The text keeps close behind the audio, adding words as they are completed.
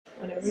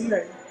Whenever you're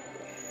ready.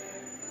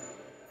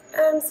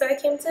 So I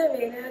came to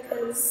Veda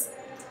because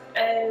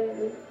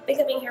I've been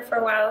coming here for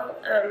a while.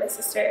 My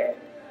sister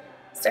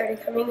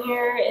started coming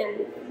here,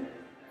 and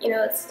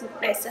it's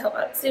nice to help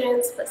out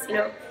students. Plus,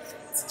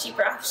 it's a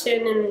cheaper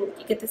option, and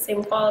you get the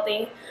same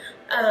quality.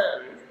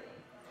 Um,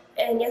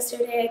 and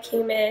yesterday I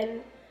came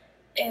in,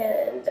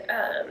 and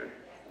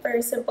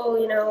very simple,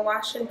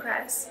 wash and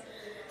press,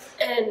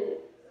 and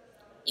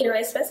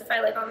I specify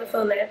like on the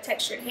phone that I have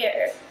textured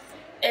hair,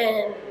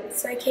 and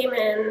so I came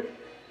in,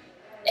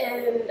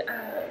 and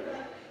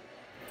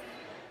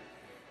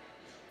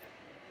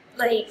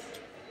like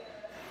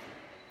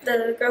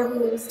the girl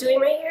who was doing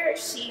my hair,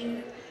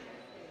 she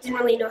didn't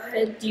really know how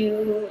to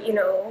do,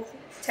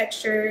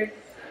 textured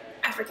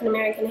African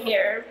American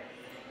hair.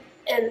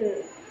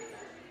 And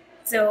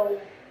so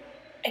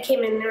I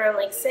came in around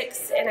like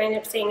 6, and I ended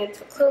up staying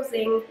until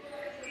closing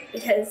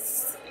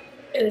because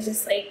it was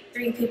just like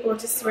 3 people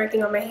just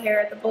working on my hair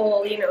at the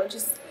bowl,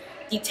 just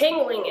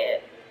detangling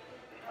it.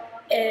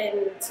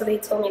 And so they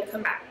told me to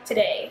come back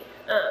today.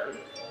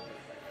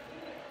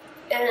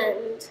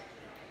 And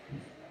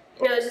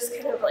it's just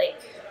kind of like,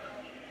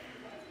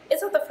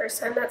 it's not the first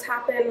time that's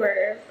happened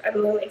where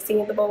I'm like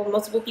sitting at the bowl with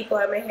multiple people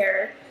at my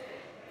hair,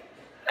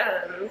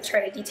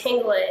 trying to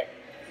detangle it.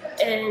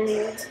 And,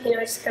 I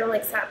just kind of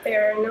like sat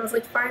there, and I was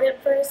like fine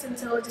at first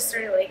until it just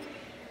started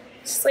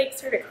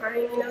started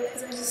crying,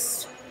 because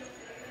it's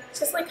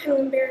just like kind of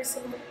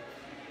embarrassing,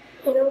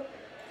 Like,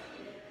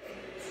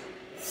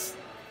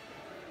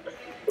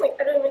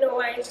 I don't even know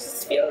why, it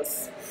just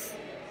feels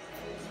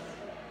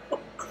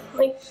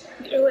like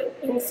you're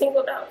like being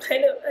singled out,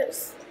 kind of.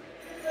 It's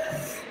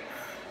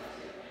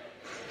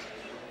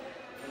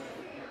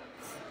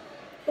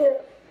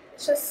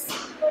just, I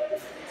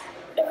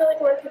feel like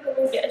more people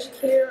need to get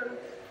educated on,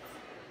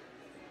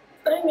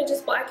 not even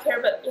just black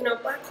hair, but,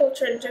 black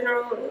culture in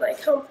general, and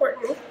like how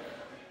important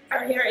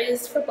our hair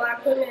is for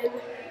black women.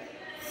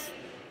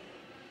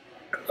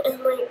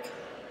 And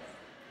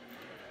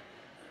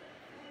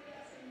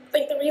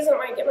like the reason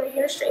why I get my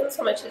hair straightened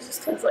so much is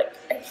just because like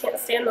I can't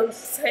stand on the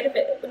side of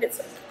it when it's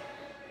like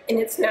in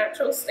its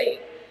natural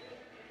state.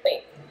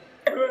 Like,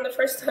 I remember the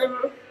first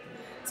time,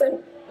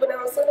 so when I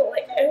was little,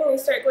 like I only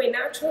started going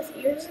natural a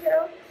few years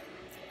ago,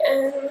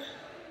 and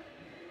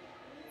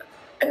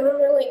I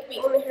remember like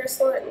being in the hair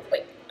salon,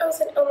 like I was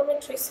in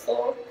elementary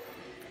school,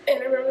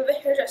 and I remember the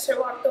hairdresser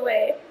walked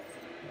away,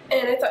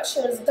 and I thought she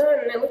was done,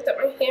 and I looked at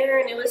my hair,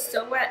 and it was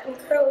still wet and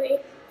curly,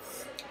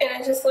 and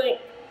I just like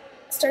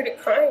started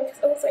crying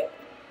because I was like,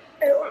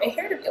 I don't want my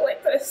hair to be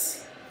like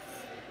this.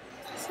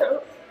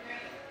 So,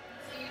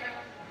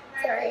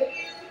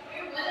 sorry.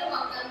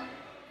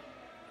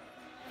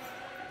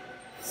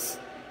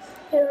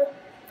 Yeah.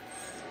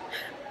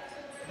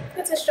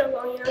 It's a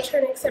struggle,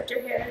 trying to accept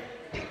your hair.